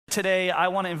Today, I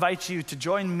want to invite you to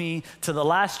join me to the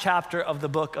last chapter of the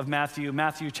book of Matthew,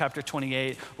 Matthew chapter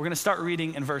 28. We're going to start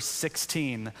reading in verse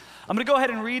 16. I'm going to go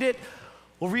ahead and read it.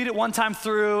 We'll read it one time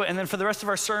through, and then for the rest of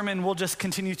our sermon, we'll just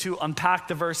continue to unpack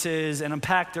the verses and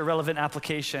unpack their relevant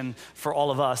application for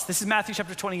all of us. This is Matthew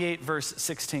chapter 28, verse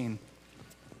 16.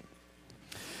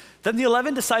 Then the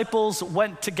 11 disciples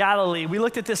went to Galilee. We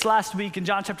looked at this last week in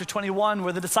John chapter 21,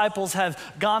 where the disciples have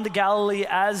gone to Galilee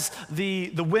as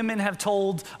the women have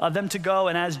told them to go,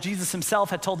 and as Jesus himself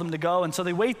had told them to go. And so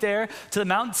they wait there to the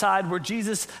mountainside where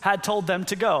Jesus had told them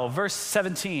to go. Verse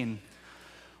 17.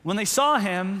 When they saw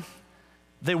him,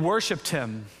 they worshiped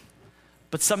him,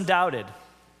 but some doubted.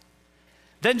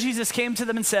 Then Jesus came to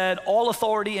them and said, "All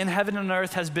authority in heaven and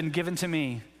earth has been given to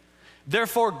me.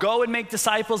 Therefore, go and make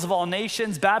disciples of all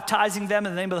nations, baptizing them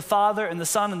in the name of the Father and the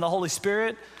Son and the Holy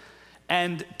Spirit,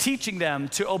 and teaching them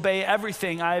to obey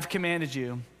everything I have commanded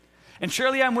you. And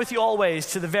surely I'm with you always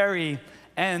to the very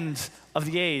end of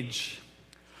the age."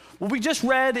 What we just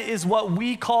read is what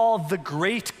we call the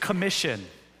Great Commission.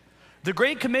 The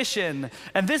Great Commission.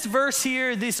 And this verse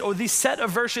here, these set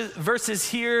of verses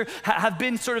here have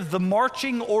been sort of the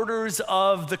marching orders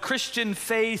of the Christian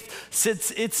faith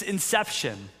since its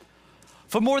inception.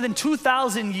 For more than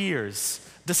 2,000 years,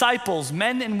 disciples,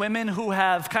 men and women who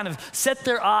have kind of set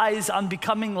their eyes on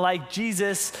becoming like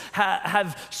Jesus,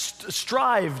 have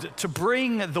strived to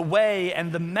bring the way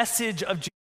and the message of Jesus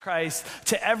Christ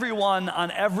to everyone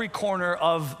on every corner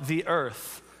of the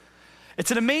earth.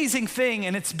 It's an amazing thing,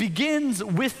 and it begins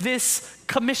with this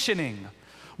commissioning.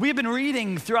 We have been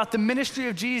reading throughout the ministry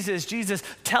of Jesus, Jesus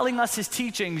telling us his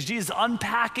teachings, Jesus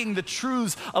unpacking the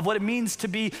truths of what it means to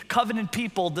be covenant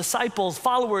people, disciples,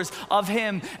 followers of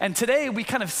him. And today we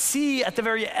kind of see at the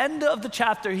very end of the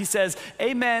chapter, he says,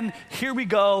 "Amen, here we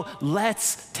go.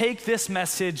 Let's take this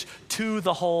message to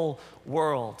the whole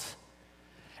world."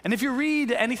 And if you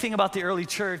read anything about the early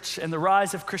church and the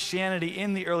rise of Christianity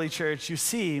in the early church, you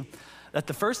see that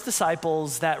the first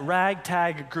disciples, that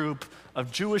ragtag group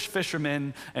of Jewish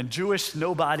fishermen and Jewish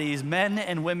nobodies, men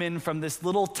and women from this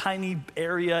little tiny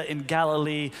area in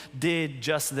Galilee, did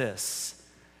just this.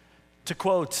 To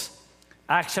quote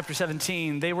Acts chapter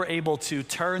 17, they were able to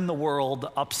turn the world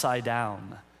upside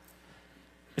down.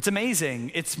 It's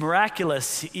amazing, it's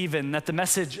miraculous even, that the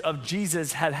message of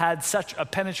Jesus had had such a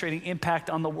penetrating impact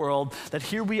on the world that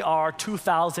here we are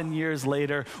 2,000 years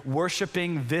later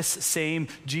worshiping this same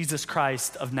Jesus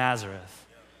Christ of Nazareth.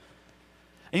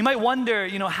 And you might wonder,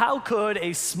 how could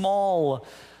a small,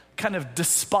 kind of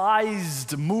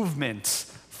despised movement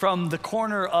from the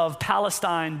corner of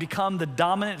Palestine become the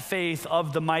dominant faith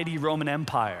of the mighty Roman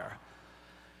Empire?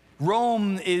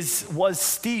 Rome was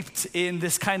steeped in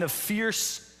this kind of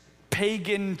fierce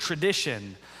pagan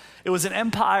tradition. It was an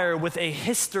empire with a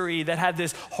history that had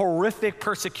this horrific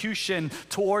persecution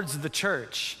towards the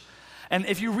church. And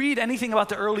if you read anything about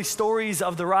the early stories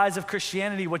of the rise of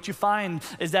Christianity, what you find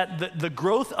is that the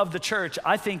growth of the church,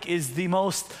 I think, is the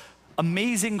most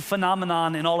amazing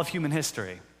phenomenon in all of human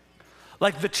history.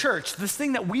 Like the church, this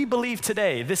thing that we believe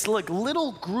today, this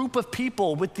little group of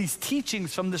people with these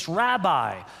teachings from this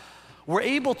rabbi, were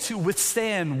able to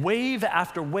withstand wave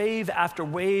after wave after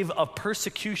wave of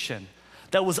persecution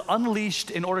that was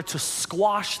unleashed in order to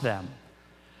squash them.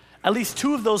 At least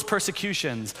two of those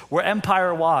persecutions were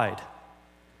empire-wide.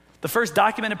 The first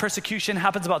documented persecution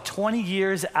happens about 20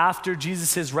 years after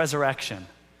Jesus' resurrection.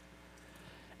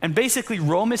 And basically,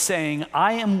 Rome is saying,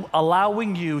 I am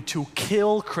allowing you to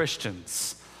kill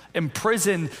Christians,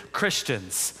 imprison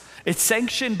Christians. It's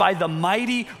sanctioned by the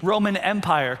mighty Roman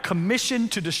Empire,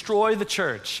 commissioned to destroy the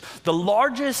church. The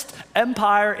largest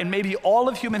empire in maybe all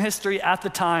of human history at the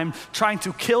time, trying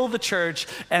to kill the church.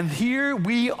 And here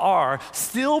we are,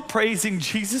 still praising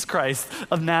Jesus Christ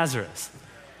of Nazareth.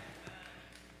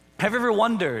 Have you ever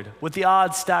wondered, with the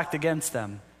odds stacked against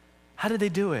them, how did they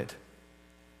do it?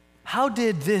 How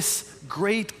did this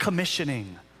great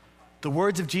commissioning, the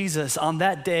words of Jesus on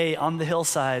that day on the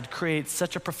hillside, create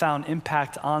such a profound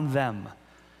impact on them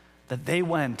that they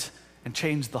went and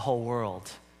changed the whole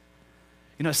world?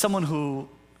 As someone who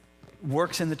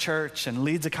works in the church and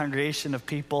leads a congregation of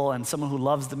people, and someone who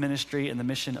loves the ministry and the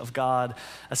mission of God,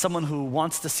 as someone who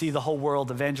wants to see the whole world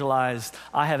evangelized,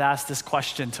 I have asked this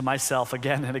question to myself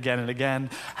again and again and again.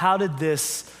 How did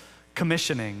this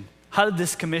commission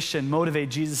motivate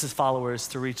Jesus' followers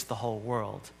to reach the whole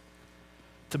world?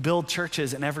 To build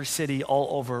churches in every city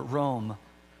all over Rome?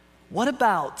 What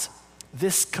about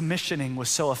this commissioning was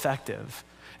so effective?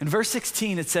 In verse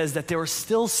 16, it says that there were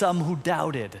still some who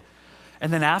doubted.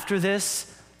 And then after this,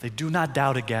 they do not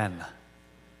doubt again.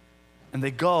 And they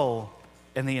go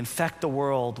and they infect the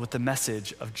world with the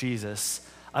message of Jesus.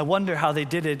 I wonder how they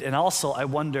did it, and also I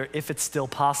wonder if it's still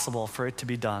possible for it to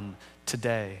be done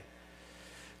today.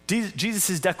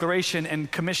 Jesus' declaration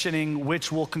and commissioning, which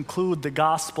will conclude the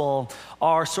gospel,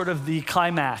 are sort of the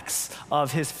climax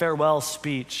of his farewell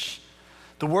speech.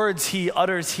 The words he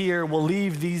utters here will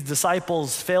leave these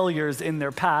disciples' failures in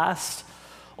their past.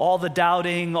 All the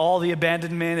doubting, all the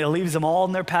abandonment, it leaves them all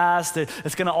in their past.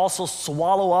 It's going to also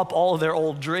swallow up all of their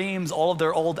old dreams, all of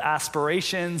their old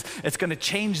aspirations. It's going to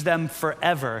change them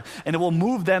forever. And it will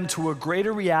move them to a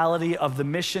greater reality of the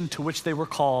mission to which they were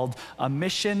called, a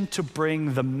mission to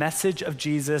bring the message of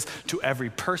Jesus to every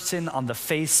person on the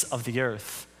face of the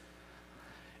earth.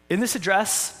 In this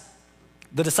address,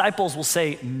 the disciples will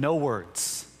say no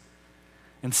words.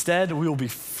 Instead, we will be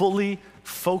fully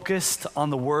focused on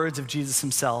the words of Jesus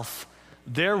himself.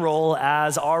 Their role,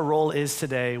 as our role is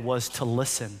today, was to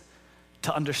listen,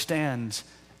 to understand,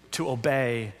 to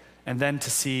obey, and then to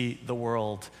see the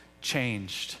world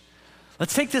changed.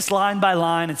 Let's take this line by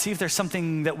line and see if there's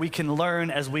something that we can learn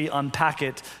as we unpack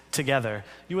it together.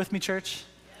 You with me, church?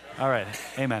 All right,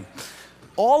 amen.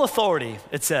 All authority,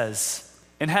 it says,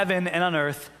 in heaven and on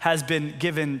earth has been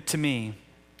given to me.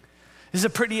 This is a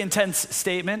pretty intense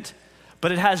statement,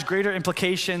 but it has greater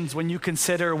implications when you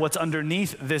consider what's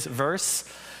underneath this verse.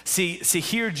 See,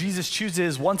 here Jesus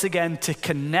chooses once again to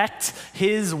connect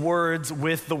his words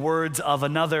with the words of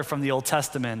another from the Old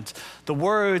Testament, the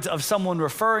words of someone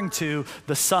referring to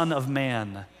the Son of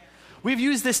Man. We've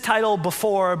used this title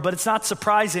before, but it's not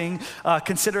surprising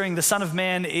considering the Son of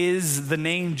Man is the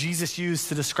name Jesus used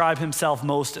to describe himself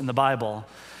most in the Bible.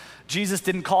 Jesus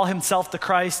didn't call himself the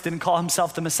Christ, didn't call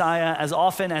himself the Messiah as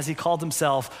often as he called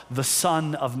himself the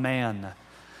Son of Man.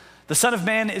 The Son of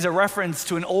Man is a reference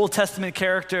to an Old Testament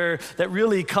character that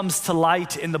really comes to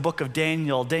light in the book of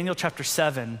Daniel, Daniel chapter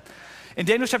 7. In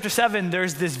Daniel chapter 7,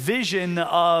 there's this vision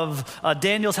of,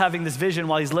 Daniel's having this vision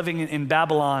while he's living in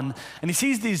Babylon, and he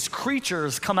sees these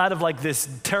creatures come out of like this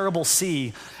terrible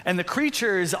sea, and the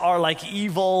creatures are like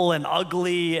evil and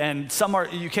ugly, and some are,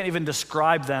 you can't even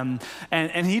describe them,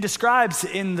 and he describes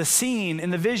in the scene, in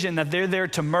the vision, that they're there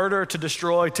to murder, to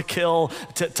destroy, to kill,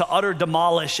 to utter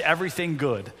demolish everything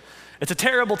good. It's a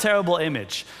terrible, terrible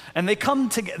image. And they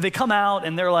come out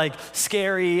and they're like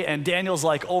scary, and Daniel's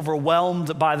like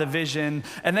overwhelmed by the vision.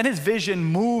 And then his vision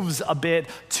moves a bit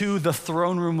to the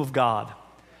throne room of God.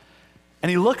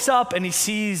 And he looks up and he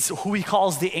sees who he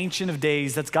calls the Ancient of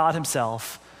Days, that's God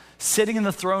himself, sitting in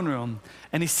the throne room.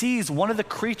 And he sees one of the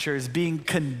creatures being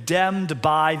condemned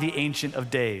by the Ancient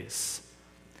of Days.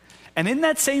 And in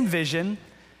that same vision,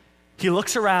 he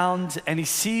looks around and he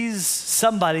sees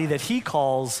somebody that he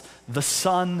calls the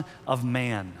Son of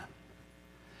Man.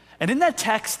 And in that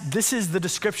text, this is the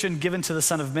description given to the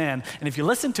Son of Man. And if you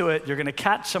listen to it, you're going to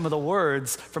catch some of the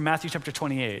words from Matthew chapter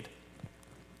 28.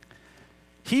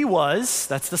 He was,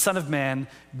 that's the Son of Man,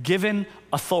 given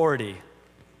authority.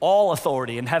 All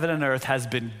authority in heaven and earth has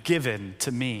been given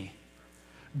to me.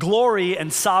 Glory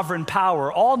and sovereign power.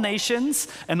 All nations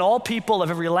and all people of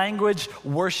every language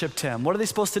worshiped him. What are they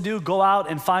supposed to do? Go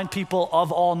out and find people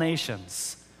of all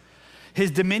nations. His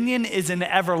dominion is an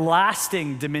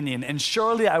everlasting dominion, and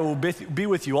surely I will be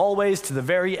with you always to the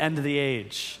very end of the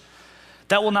age.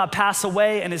 That will not pass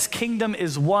away, and his kingdom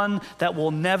is one that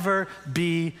will never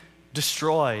be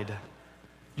destroyed.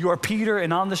 You are Peter,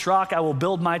 and on this rock I will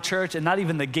build my church, and not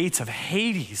even the gates of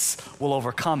Hades will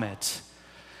overcome it.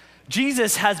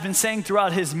 Jesus has been saying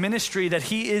throughout his ministry that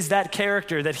he is that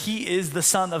character, that he is the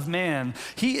Son of Man.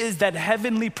 He is that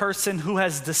heavenly person who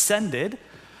has descended,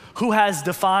 who has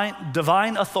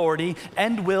divine authority,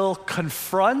 and will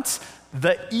confront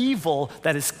the evil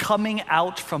that is coming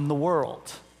out from the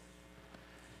world.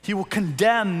 He will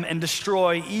condemn and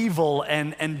destroy evil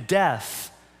and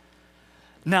death.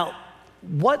 Now,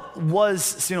 what was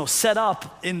set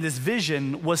up in this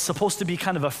vision was supposed to be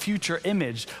kind of a future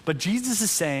image, but Jesus is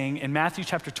saying in Matthew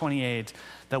chapter 28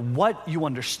 that what you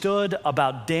understood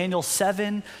about Daniel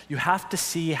 7, you have to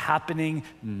see happening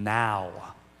now.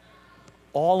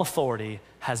 All authority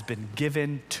has been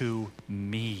given to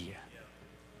me.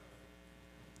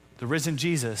 The risen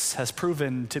Jesus has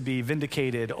proven to be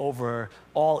vindicated over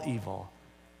all evil,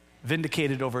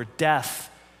 vindicated over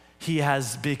death. He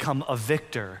has become a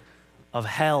victor of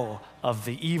hell, of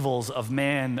the evils of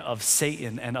man, of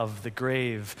Satan, and of the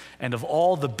grave, and of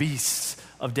all the beasts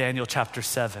of Daniel chapter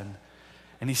 7.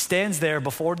 And he stands there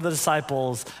before the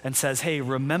disciples and says, hey,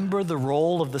 remember the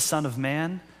role of the Son of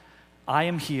Man? I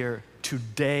am here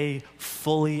today,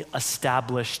 fully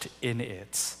established in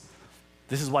it.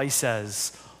 This is why he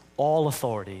says, all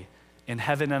authority in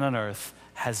heaven and on earth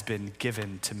has been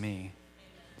given to me.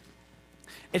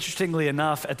 Interestingly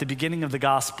enough, at the beginning of the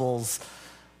Gospels,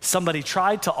 somebody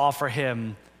tried to offer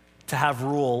him to have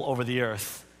rule over the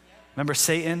earth. Remember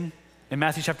Satan in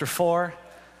Matthew chapter 4?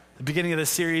 The beginning of the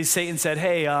series, Satan said,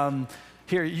 hey,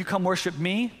 here, you come worship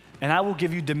me, and I will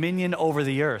give you dominion over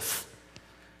the earth.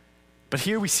 But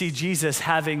here we see Jesus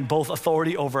having both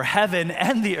authority over heaven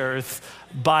and the earth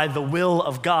by the will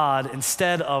of God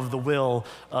instead of the will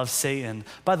of Satan.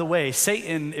 By the way,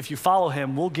 Satan, if you follow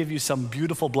him, will give you some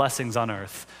beautiful blessings on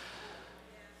earth.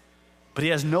 But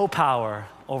he has no power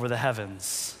over the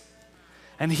heavens.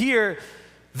 And here,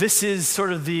 this is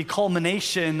sort of the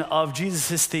culmination of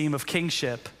Jesus' theme of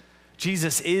kingship.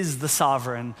 Jesus is the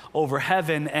sovereign over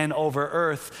heaven and over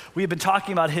earth. We have been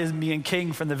talking about him being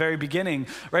king from the very beginning,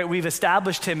 right? We've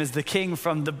established him as the king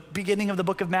from the beginning of the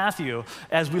book of Matthew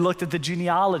as we looked at the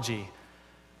genealogy.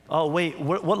 Oh, wait,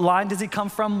 what line does he come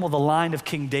from? Well, the line of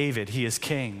King David. He is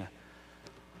king.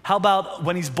 How about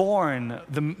when he's born,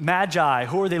 the Magi,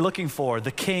 who are they looking for? The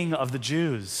king of the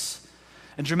Jews.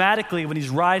 And dramatically, when he's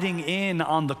riding in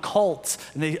on the colt,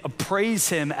 and they praise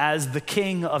him as the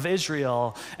king of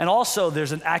Israel. And also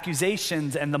there's an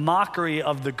accusations and the mockery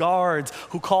of the guards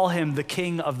who call him the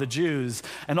king of the Jews.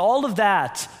 And all of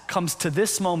that comes to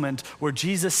this moment where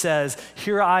Jesus says,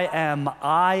 here I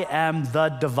am the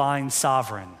divine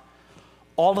sovereign.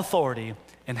 All authority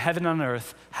in heaven and on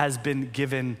earth has been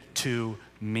given to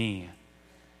me.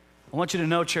 I want you to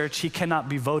know, church, he cannot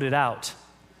be voted out.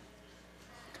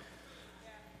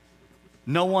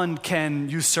 No one can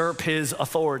usurp his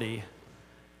authority.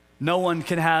 No one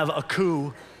can have a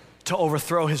coup to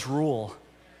overthrow his rule.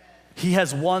 He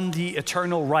has won the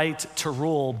eternal right to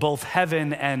rule both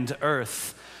heaven and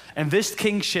earth. And this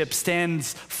kingship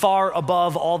stands far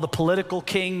above all the political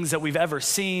kings that we've ever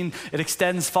seen. It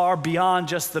extends far beyond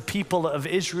just the people of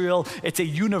Israel. It's a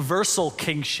universal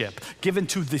kingship given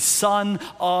to the Son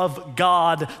of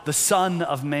God, the Son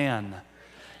of Man.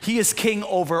 He is king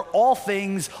over all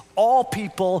things, all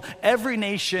people, every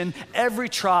nation, every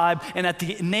tribe. And at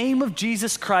the name of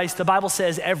Jesus Christ, the Bible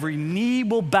says every knee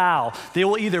will bow. They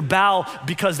will either bow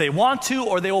because they want to,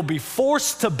 or they will be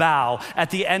forced to bow at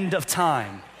the end of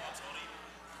time.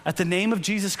 At the name of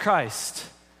Jesus Christ,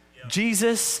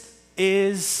 Jesus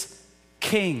is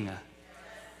king.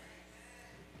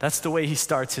 That's the way he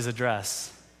starts his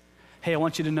address. Hey, I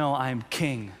want you to know I am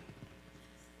king.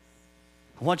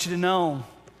 I want you to know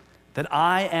that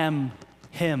I am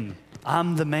him.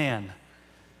 I'm the man.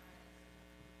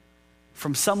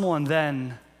 From someone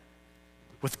then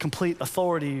with complete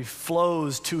authority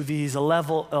flows to these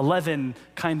 11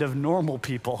 kind of normal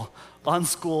people,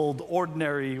 unschooled,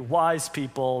 ordinary, wise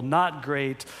people, not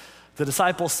great. The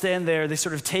disciples stand there, they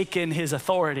sort of take in his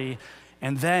authority,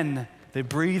 and then they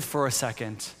breathe for a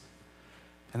second,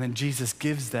 and then Jesus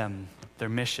gives them their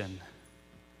mission.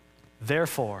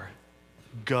 Therefore,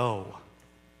 go.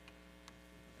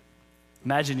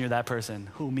 Imagine you're that person.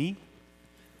 Who, me?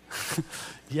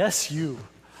 Yes, you.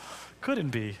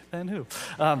 Couldn't be, then who?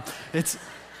 It's,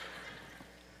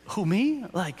 who, me?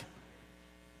 Like,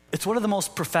 it's one of the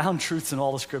most profound truths in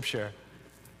all of Scripture.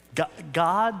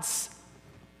 God's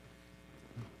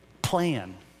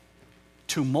plan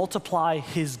to multiply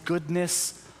his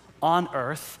goodness on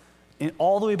earth,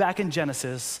 all the way back in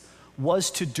Genesis, was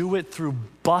to do it through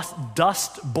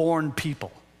dust-born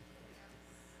people.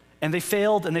 And they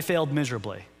failed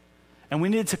miserably. And we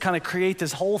needed to kind of create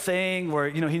this whole thing where,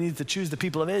 he needs to choose the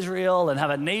people of Israel and have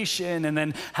a nation and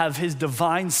then have his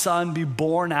divine son be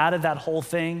born out of that whole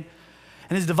thing.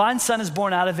 And his divine son is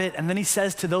born out of it, and then he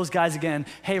says to those guys again,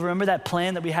 hey, remember that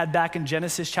plan that we had back in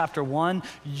Genesis chapter 1?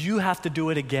 You have to do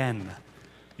it again.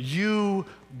 You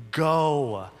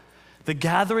go. The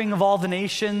gathering of all the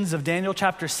nations of Daniel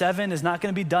chapter 7 is not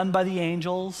going to be done by the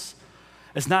angels.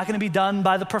 It's not going to be done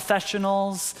by the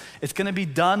professionals. It's going to be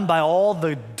done by all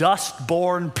the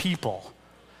dust-born people,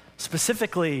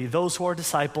 specifically those who are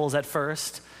disciples at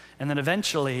first, and then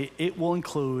eventually it will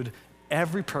include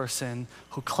every person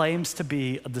who claims to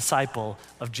be a disciple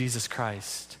of Jesus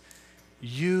Christ.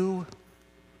 You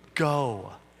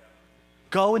go.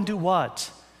 Go and do what?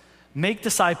 Make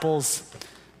disciples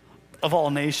of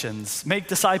all nations. Make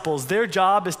disciples. Their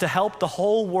job is to help the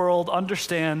whole world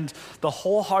understand the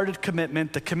wholehearted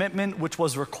commitment, the commitment which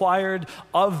was required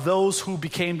of those who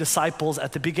became disciples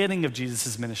at the beginning of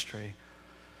Jesus' ministry.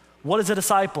 What is a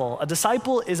disciple? A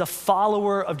disciple is a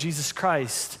follower of Jesus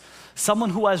Christ, someone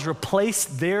who has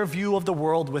replaced their view of the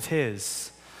world with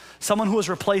his. Someone who has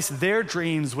replaced their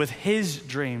dreams with his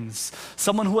dreams.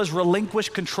 Someone who has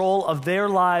relinquished control of their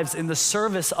lives in the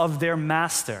service of their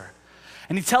master.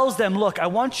 And he tells them, look, I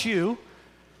want you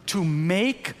to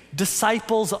make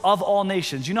disciples of all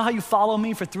nations. You know how you follow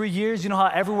me for 3 years? You know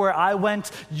how everywhere I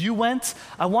went, you went?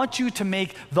 I want you to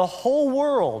make the whole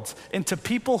world into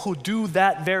people who do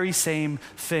that very same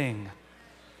thing.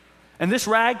 And this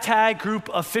ragtag group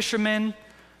of fishermen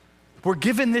were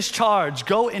given this charge: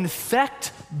 go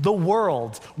infect the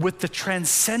world with the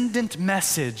transcendent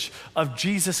message of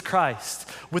Jesus Christ,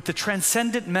 with the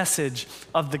transcendent message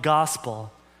of the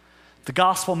gospel. The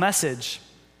gospel message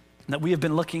that we have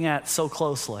been looking at so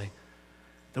closely,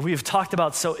 that we have talked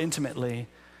about so intimately,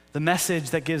 the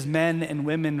message that gives men and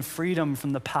women freedom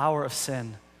from the power of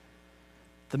sin,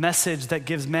 the message that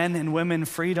gives men and women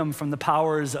freedom from the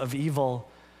powers of evil,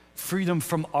 freedom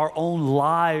from our own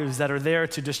lives that are there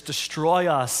to just destroy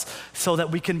us, so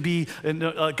that we can be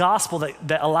a gospel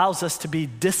that allows us to be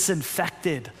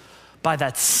disinfected by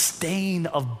that stain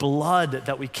of blood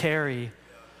that we carry.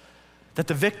 That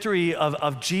the victory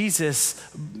of Jesus,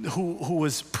 who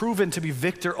was proven to be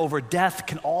victor over death,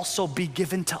 can also be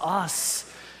given to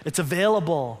us. It's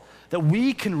available, that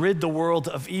we can rid the world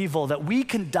of evil, that we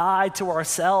can die to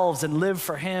ourselves and live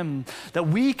for Him, that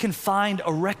we can find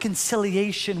a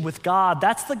reconciliation with God.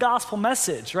 That's the gospel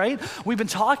message, right? We've been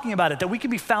talking about it, that we can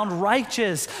be found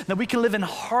righteous, that we can live in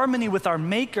harmony with our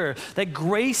Maker, that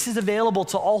grace is available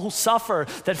to all who suffer,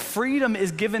 that freedom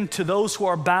is given to those who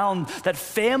are bound, that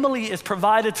family is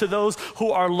provided to those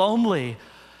who are lonely.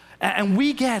 And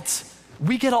we get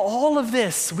all of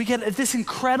this. We get this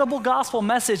incredible gospel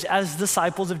message as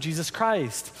disciples of Jesus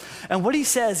Christ. And what he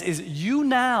says is, you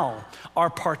now are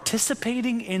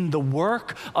participating in the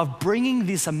work of bringing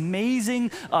these amazing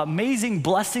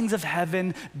blessings of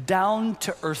heaven down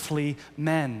to earthly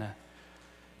men.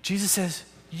 Jesus says,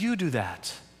 you do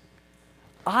that.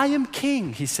 I am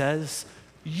king, he says.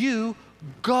 You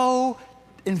go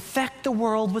infect the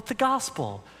world with the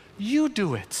gospel. You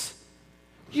do it.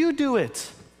 You do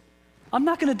it. I'm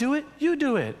not going to do it. You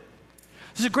do it.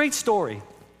 There's a great story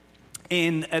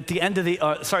in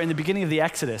the beginning of the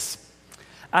Exodus.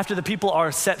 After the people are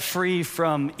set free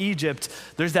from Egypt,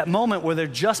 there's that moment where they're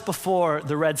just before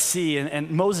the Red Sea,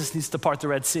 and Moses needs to part the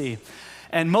Red Sea.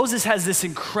 And Moses has this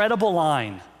incredible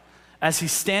line as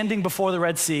he's standing before the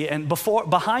Red Sea, and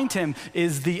behind him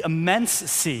is the immense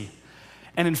sea,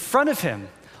 and in front of him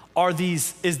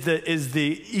is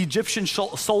the Egyptian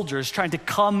soldiers trying to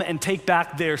come and take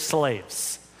back their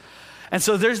slaves. And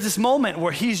so there's this moment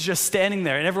where he's just standing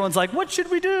there and everyone's like, what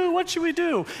should we do? What should we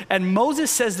do? And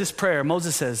Moses says this prayer.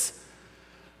 Moses says,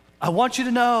 I want you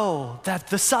to know that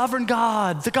the sovereign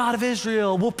God, the God of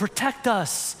Israel, will protect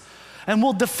us and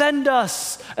will defend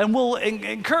us and will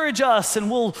encourage us and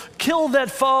will kill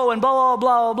that foe and blah, blah,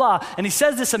 blah, blah, blah. And he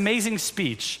says this amazing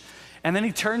speech. And then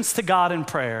he turns to God in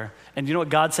prayer. And you know what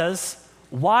God says?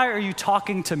 Why are you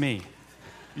talking to me?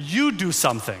 You do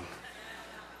something.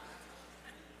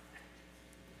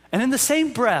 And in the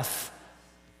same breath,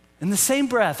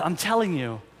 I'm telling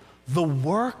you, the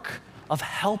work of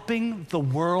helping the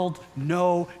world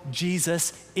know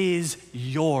Jesus is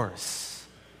yours.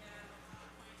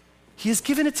 He has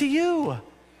given it to you.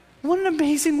 What an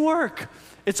amazing work.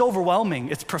 It's overwhelming,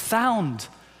 it's profound,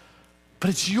 but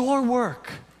it's your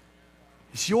work.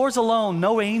 It's yours alone,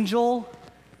 no angel,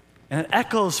 and it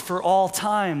echoes for all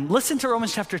time. Listen to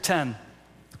Romans chapter 10.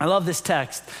 I love this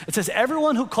text. It says,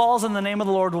 everyone who calls on the name of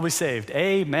the Lord will be saved.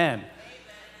 Amen.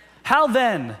 How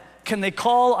then can they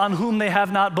call on whom they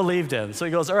have not believed in? So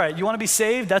he goes, all right, you want to be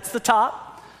saved? That's the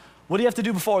top. What do you have to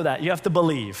do before that? You have to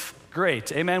believe.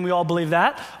 Great. Amen. We all believe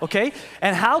that. Okay.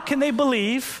 And how can they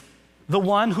believe the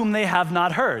one whom they have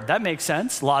not heard? That makes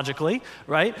sense, logically,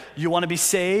 right? You want to be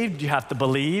saved, you have to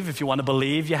believe. If you want to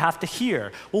believe, you have to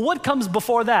hear. Well, what comes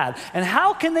before that? And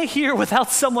how can they hear without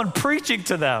someone preaching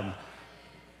to them?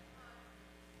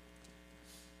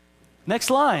 Next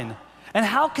line. And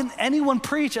how can anyone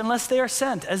preach unless they are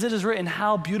sent? As it is written,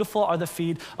 how beautiful are the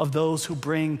feet of those who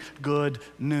bring good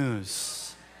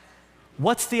news.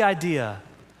 What's the idea?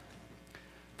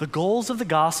 The goals of the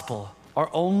gospel are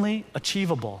only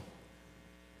achievable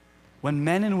when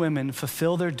men and women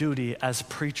fulfill their duty as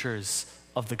preachers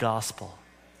of the gospel.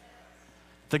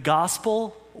 The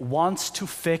gospel wants to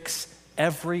fix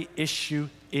every issue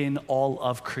in all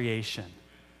of creation.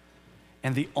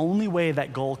 And the only way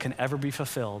that goal can ever be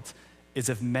fulfilled is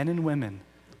if men and women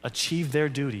achieve their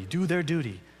duty, do their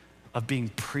duty of being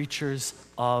preachers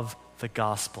of the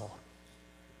gospel.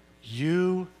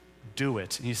 You do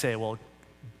it. And you say, well,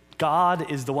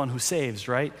 God is the one who saves,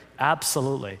 right?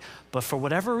 Absolutely. But for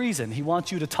whatever reason, he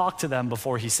wants you to talk to them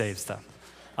before he saves them.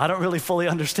 I don't really fully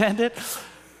understand it,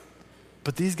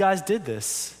 but these guys did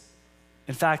this.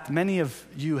 In fact, many of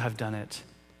you have done it.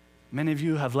 Many of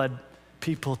you have led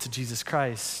people to Jesus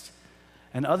Christ.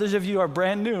 And others of you are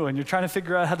brand new and you're trying to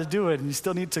figure out how to do it and you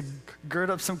still need to gird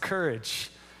up some courage.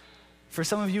 For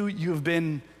some of you, you have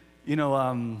been,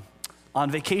 on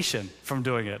vacation from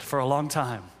doing it for a long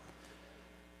time.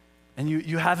 And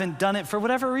you haven't done it for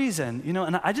whatever reason,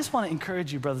 and I just want to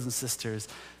encourage you, brothers and sisters,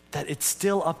 that it's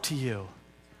still up to you.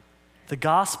 The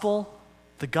gospel,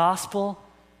 the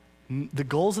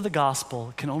goals of the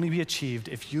gospel can only be achieved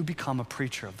if you become a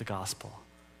preacher of the gospel.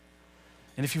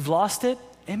 And if you've lost it,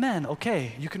 amen,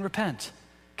 okay, you can repent.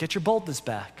 Get your boldness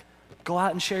back. Go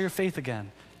out and share your faith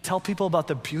again. Tell people about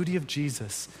the beauty of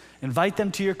Jesus. Invite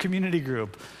them to your community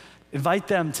group. Invite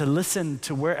them to listen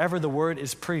to wherever the word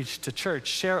is preached, to church.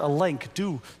 Share a link.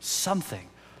 Do something.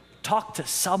 Talk to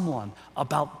someone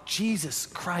about Jesus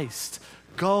Christ.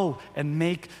 Go and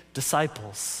make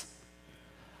disciples.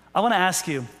 I want to ask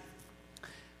you,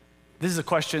 this is a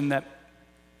question that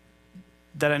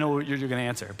I know you're going to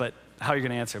answer, but how you're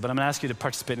going to answer, but I'm going to ask you to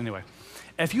participate anyway.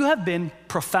 If you have been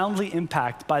profoundly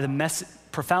impacted by the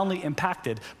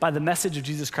message of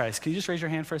Jesus Christ, can you just raise your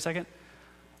hand for a second?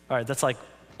 All right, that's like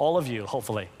all of you,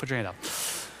 hopefully. Put your hand up.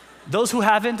 Those who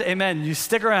haven't, amen, you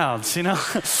stick around,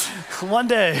 one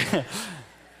day.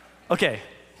 Okay.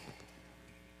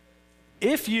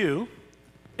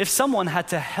 If someone had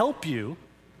to help you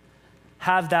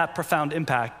have that profound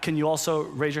impact, can you also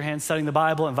raise your hand studying the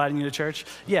Bible, inviting you to church?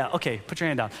 Yeah, okay, put your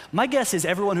hand down. My guess is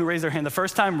everyone who raised their hand the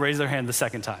first time raised their hand the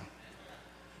second time.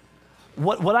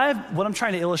 What I'm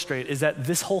trying to illustrate is that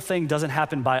this whole thing doesn't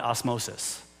happen by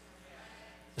osmosis.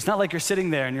 It's not like you're sitting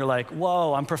there and you're like,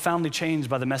 whoa, I'm profoundly changed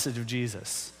by the message of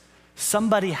Jesus.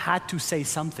 Somebody had to say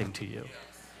something to you.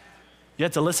 You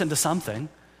had to listen to something.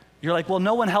 You're like, well,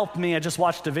 no one helped me, I just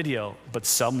watched a video. But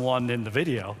someone in the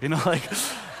video,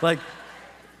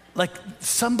 like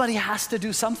somebody has to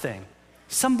do something.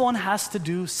 Someone has to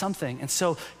do something. And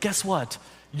so guess what?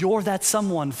 You're that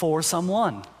someone for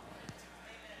someone.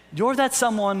 You're that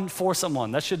someone for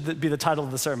someone. That should be the title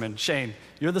of the sermon. Shane,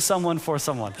 you're the someone for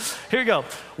someone. Here you go.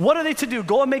 What are they to do?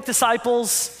 Go and make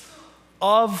disciples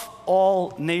of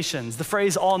all nations. The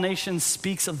phrase all nations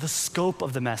speaks of the scope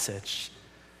of the message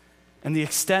and the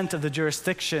extent of the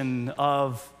jurisdiction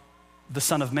of the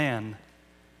Son of Man.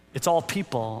 It's all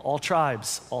people, all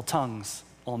tribes, all tongues,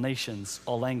 all nations,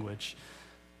 all language.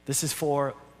 This is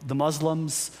for the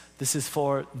Muslims. This is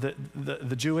for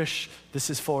the Jewish. This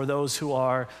is for those who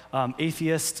are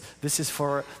atheists. This is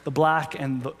for the black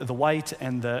and the white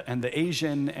and the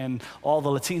Asian and all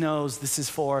the Latinos. This is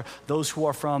for those who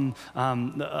are from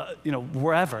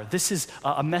wherever. This is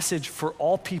a message for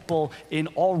all people in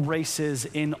all races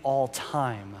in all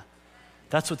time.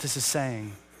 That's what this is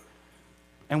saying.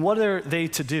 And what are they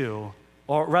to do?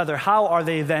 Or rather, how are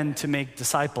they then to make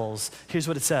disciples? Here's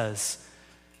what it says.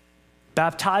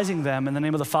 Baptizing them in the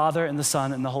name of the Father and the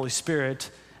Son and the Holy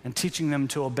Spirit, and teaching them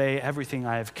to obey everything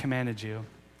I have commanded you.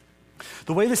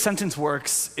 The way the sentence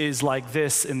works is like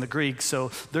this in the Greek.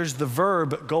 So there's the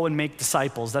verb, go and make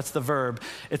disciples. That's the verb.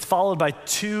 It's followed by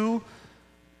two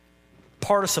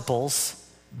participles,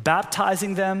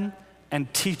 baptizing them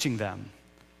and teaching them.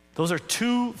 Those are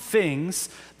two things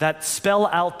that spell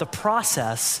out the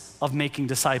process of making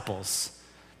disciples.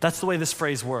 That's the way this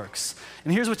phrase works.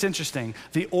 And here's what's interesting.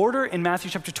 The order in Matthew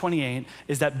chapter 28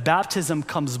 is that baptism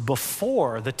comes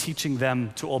before the teaching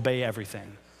them to obey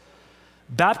everything.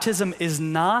 Baptism is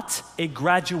not a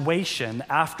graduation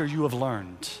after you have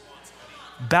learned.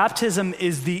 Baptism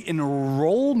is the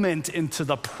enrollment into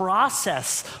the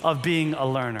process of being a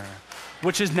learner,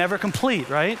 which is never complete,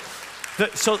 right?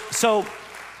 So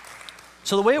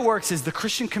the way it works is the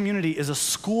Christian community is a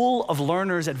school of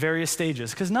learners at various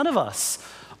stages, because none of us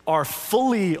are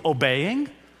fully obeying,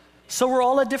 so we're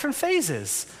all at different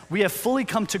phases. We have fully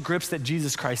come to grips that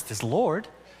Jesus Christ is Lord,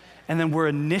 and then we're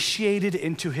initiated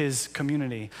into his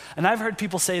community. And I've heard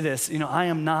people say this, I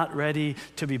am not ready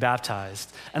to be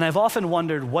baptized. And I've often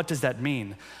wondered, what does that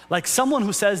mean? Like someone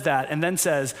who says that and then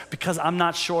says, because I'm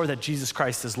not sure that Jesus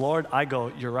Christ is Lord, I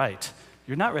go, you're right.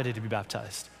 You're not ready to be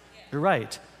baptized. You're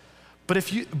right. But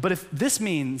if this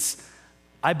means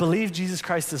I believe Jesus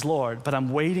Christ is Lord, but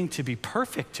I'm waiting to be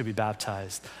perfect to be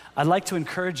baptized, I'd like to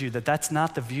encourage you that that's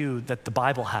not the view that the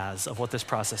Bible has of what this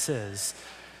process is.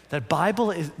 The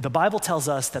Bible tells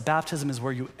us that baptism is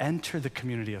where you enter the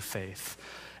community of faith.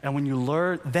 And when you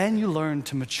learn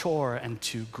to mature and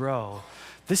to grow.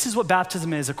 This is what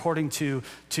baptism is according to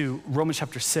Romans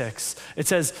chapter 6. It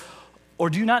says, or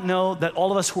do you not know that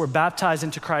all of us who were baptized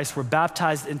into Christ were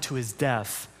baptized into his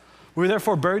death? We were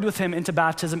therefore buried with him into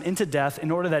baptism, into death,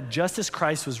 in order that just as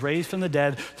Christ was raised from the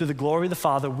dead through the glory of the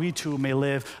Father, we too may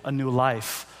live a new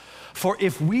life. For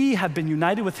if we have been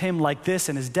united with him like this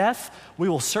in his death, we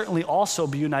will certainly also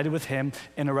be united with him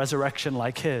in a resurrection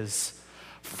like his.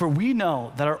 For we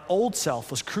know that our old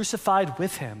self was crucified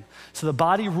with him, so the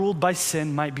body ruled by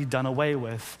sin might be done away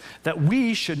with, that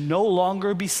we should no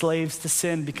longer be slaves to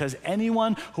sin, because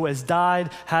anyone who has died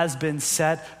has been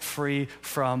set free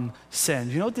from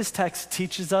sin. You know what this text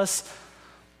teaches us?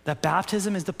 That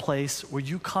baptism is the place where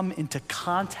you come into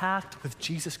contact with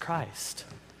Jesus Christ.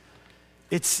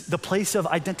 It's the place of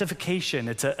identification.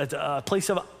 It's a place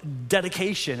of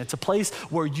dedication. It's a place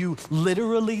where you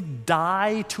literally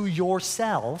die to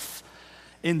yourself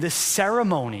in this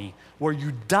ceremony where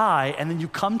you die, and then you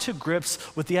come to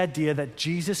grips with the idea that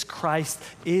Jesus Christ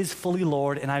is fully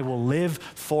Lord and I will live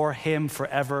for him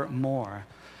forevermore.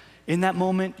 In that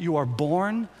moment, you are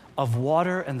born of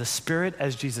water and the Spirit,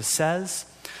 as Jesus says.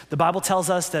 The Bible tells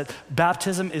us that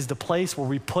baptism is the place where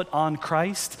we put on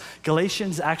Christ.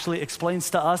 Galatians actually explains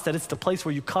to us that it's the place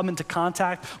where you come into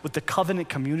contact with the covenant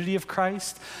community of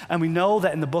Christ. And we know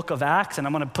that in the book of Acts, and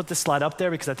I'm going to put this slide up there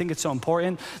because I think it's so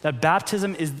important, that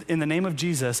baptism is in the name of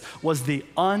Jesus was the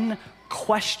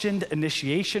unquestioned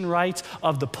initiation rite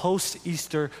of the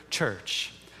post-Easter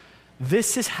church.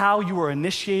 This is how you were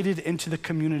initiated into the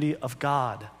community of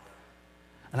God.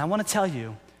 And I want to tell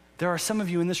you, there are some of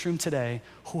you in this room today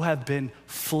who have been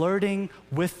flirting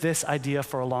with this idea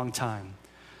for a long time.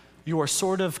 You are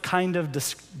sort of kind of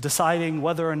deciding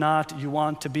whether or not you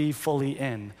want to be fully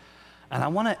in. And I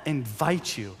want to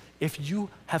invite you, if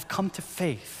you have come to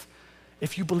faith,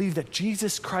 if you believe that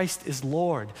Jesus Christ is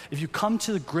Lord, if you come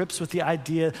to grips with the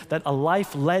idea that a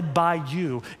life led by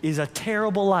you is a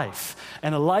terrible life,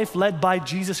 and a life led by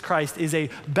Jesus Christ is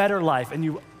a better life, and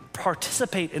you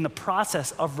participate in the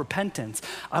process of repentance,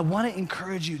 I want to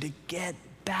encourage you to get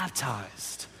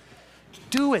baptized.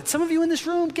 Do it. Some of you in this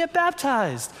room, get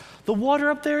baptized. The water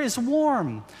up there is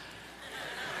warm.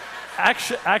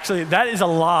 Actually, that is a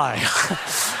lie.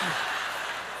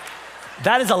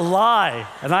 That is a lie,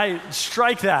 and I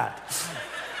strike that.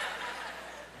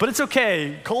 But it's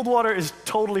okay. Cold water is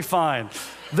totally fine.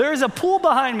 There's a pool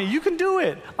behind me. You can do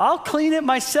it. I'll clean it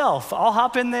myself. I'll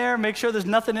hop in there, make sure there's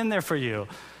nothing in there for you.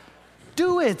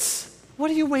 Do it.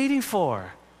 What are you waiting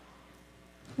for?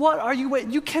 What are you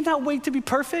waiting? You cannot wait to be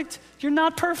perfect. You're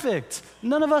not perfect.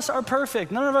 None of us are perfect.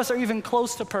 None of us are even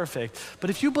close to perfect. But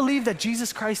if you believe that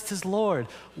Jesus Christ is Lord,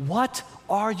 what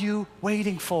are you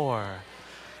waiting for?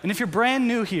 And if you're brand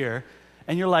new here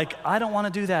and you're like, I don't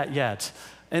want to do that yet,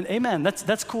 and amen,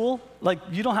 that's cool. Like,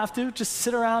 you don't have to. Just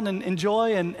sit around and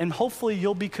enjoy, and hopefully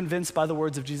you'll be convinced by the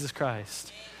words of Jesus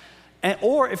Christ.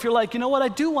 Or if you're like, you know what, I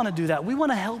do want to do that. We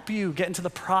want to help you get into the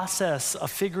process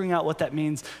of figuring out what that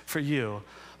means for you.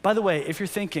 By the way, if you're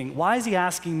thinking, why is he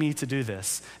asking me to do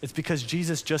this? It's because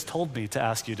Jesus just told me to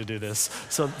ask you to do this.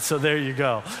 So there you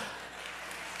go.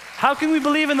 How can we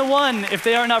believe in the one if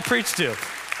they are not preached to?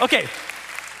 Okay.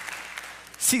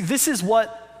 See, this is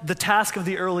what the task of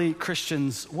the early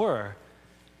Christians were.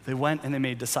 They went and they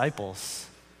made disciples.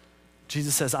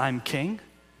 Jesus says, I'm king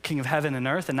of heaven and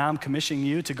earth, and now I'm commissioning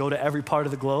you to go to every part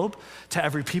of the globe, to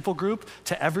every people group,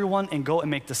 to everyone, and go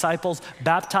and make disciples,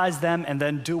 baptize them, and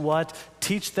then do what?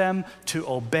 Teach them to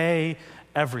obey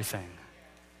everything.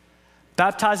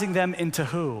 Baptizing them into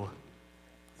who?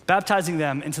 Baptizing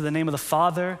them into the name of the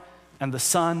Father and the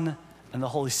Son and the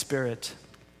Holy Spirit.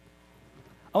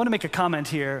 I want to make a comment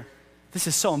here. This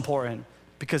is so important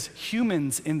because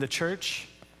humans in the church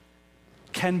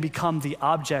can become the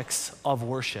objects of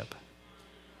worship.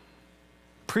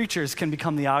 Preachers can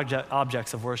become the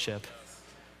objects of worship.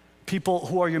 People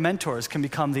who are your mentors can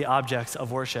become the objects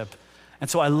of worship. And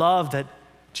so I love that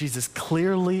Jesus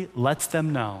clearly lets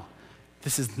them know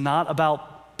this is not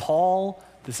about Paul,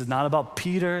 this is not about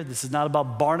Peter, this is not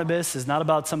about Barnabas, this is not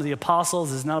about some of the apostles,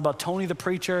 this is not about Tony the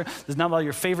preacher, this is not about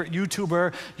your favorite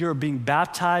YouTuber. You're being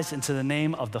baptized into the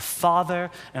name of the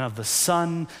Father and of the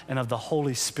Son and of the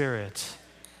Holy Spirit.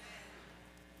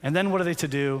 And then what are they to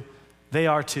do? They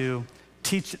are to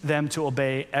teach them to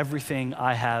obey everything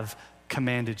I have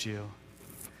commanded you.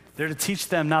 They're to teach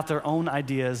them not their own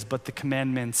ideas, but the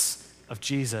commandments of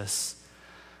Jesus.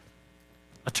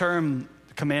 A term,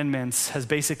 commandments, has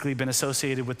basically been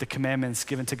associated with the commandments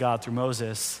given to God through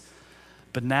Moses.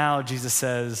 But now Jesus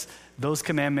says, those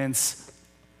commandments,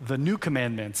 the new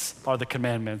commandments, are the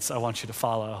commandments I want you to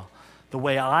follow. The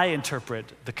way I interpret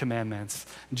the commandments.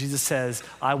 And Jesus says,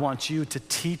 I want you to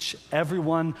teach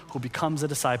everyone who becomes a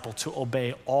disciple to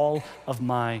obey all of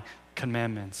my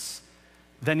commandments.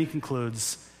 Then he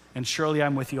concludes, and surely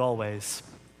I'm with you always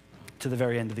to the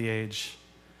very end of the age.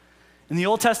 In the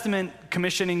Old Testament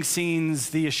commissioning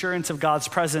scenes, the assurance of God's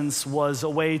presence was a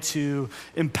way to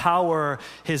empower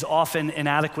his often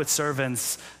inadequate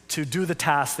servants to do the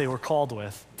task they were called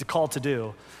to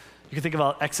do. You can think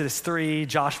about Exodus 3,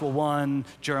 Joshua 1,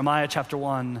 Jeremiah chapter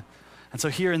 1. And so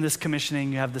here in this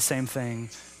commissioning, you have the same thing.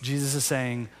 Jesus is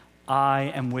saying,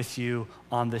 I am with you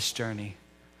on this journey.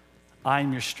 I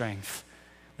am your strength.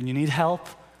 When you need help,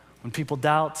 when people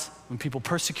doubt, when people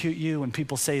persecute you, when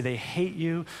people say they hate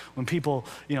you, when people,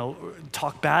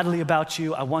 talk badly about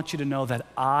you, I want you to know that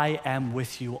I am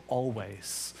with you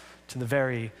always to the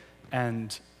very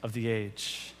end of the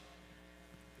age.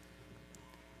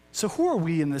 So who are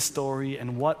we in this story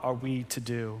and what are we to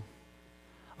do?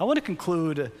 I want to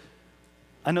conclude.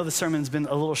 I know the sermon's been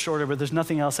a little shorter, but there's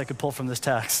nothing else I could pull from this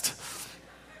text.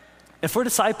 If we're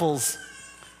disciples,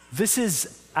 this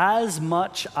is as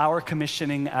much our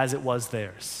commissioning as it was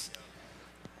theirs.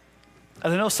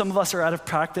 And I know some of us are out of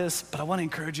practice, but I want to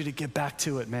encourage you to get back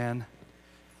to it, man.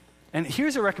 And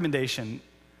here's a recommendation.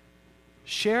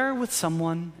 Share with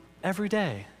someone every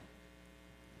day.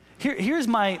 Here's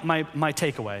my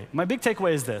takeaway. My big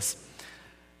takeaway is this.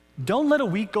 Don't let a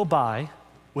week go by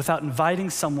without inviting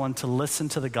someone to listen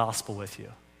to the gospel with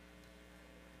you.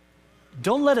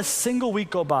 Don't let a single week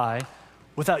go by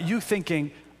without you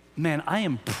thinking, man, I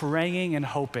am praying and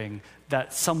hoping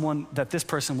that this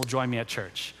person will join me at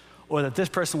church, or that this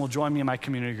person will join me in my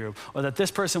community group, or that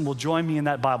this person will join me in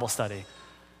that Bible study.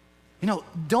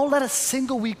 Don't let a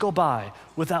single week go by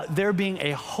without there being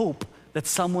a hope that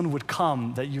someone would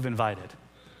come that you've invited.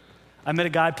 I met a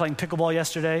guy playing pickleball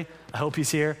yesterday. I hope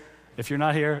he's here. If you're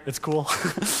not here, it's cool.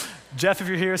 Jeff, if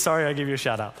you're here, sorry I gave you a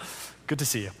shout out. Good to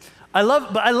see you. I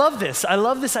love this. I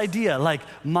love this idea. Like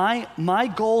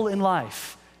my goal in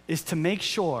life is to make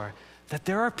sure that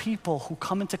there are people who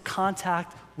come into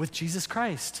contact with Jesus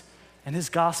Christ and his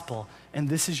gospel, and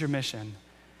this is your mission.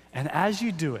 And as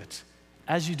you do it,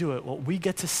 what we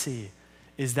get to see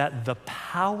is that the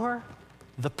power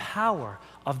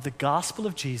of the gospel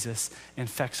of Jesus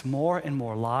infects more and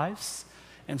more lives,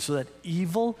 and so that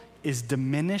evil is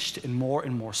diminished in more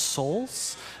and more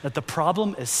souls, that the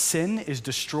problem is sin is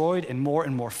destroyed in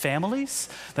more families,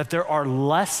 that there are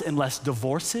less and less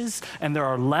divorces, and there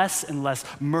are less and less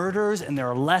murders, and there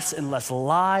are less and less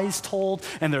lies told,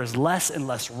 and there's less and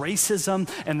less racism,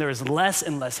 and there is less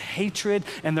and less hatred,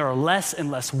 and there are less and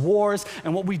less wars.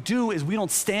 And what we do is we don't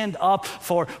stand up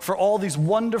for all these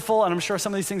wonderful, and I'm sure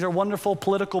some of these things are wonderful,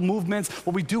 political movements.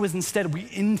 What we do is instead we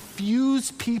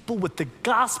infuse people with the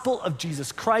gospel of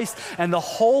Jesus Christ, and the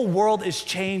whole world is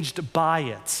changed by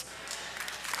it.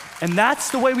 And that's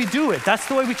the way we do it. That's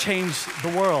the way we change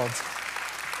the world.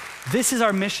 This is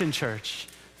our mission, church.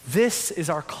 This is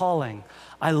our calling.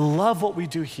 I love what we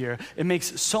do here. It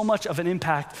makes so much of an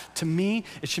impact to me.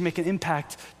 It should make an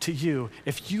impact to you.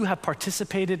 If you have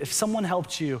participated, if someone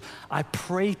helped you, I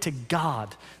pray to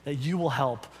God that you will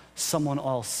help someone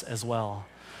else as well.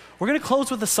 We're going to close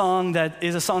with a song that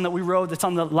is a song that we wrote that's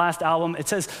on the last album. It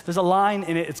says, there's a line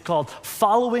in it, it's called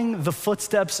Following the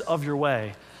Footsteps of Your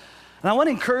Way. And I want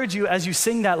to encourage you as you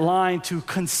sing that line to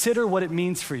consider what it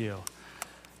means for you.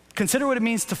 Consider what it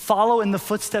means to follow in the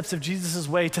footsteps of Jesus'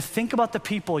 way, to think about the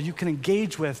people you can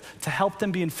engage with to help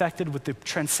them be infected with the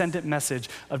transcendent message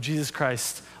of Jesus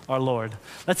Christ, our Lord.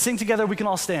 Let's sing together. We can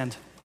all stand.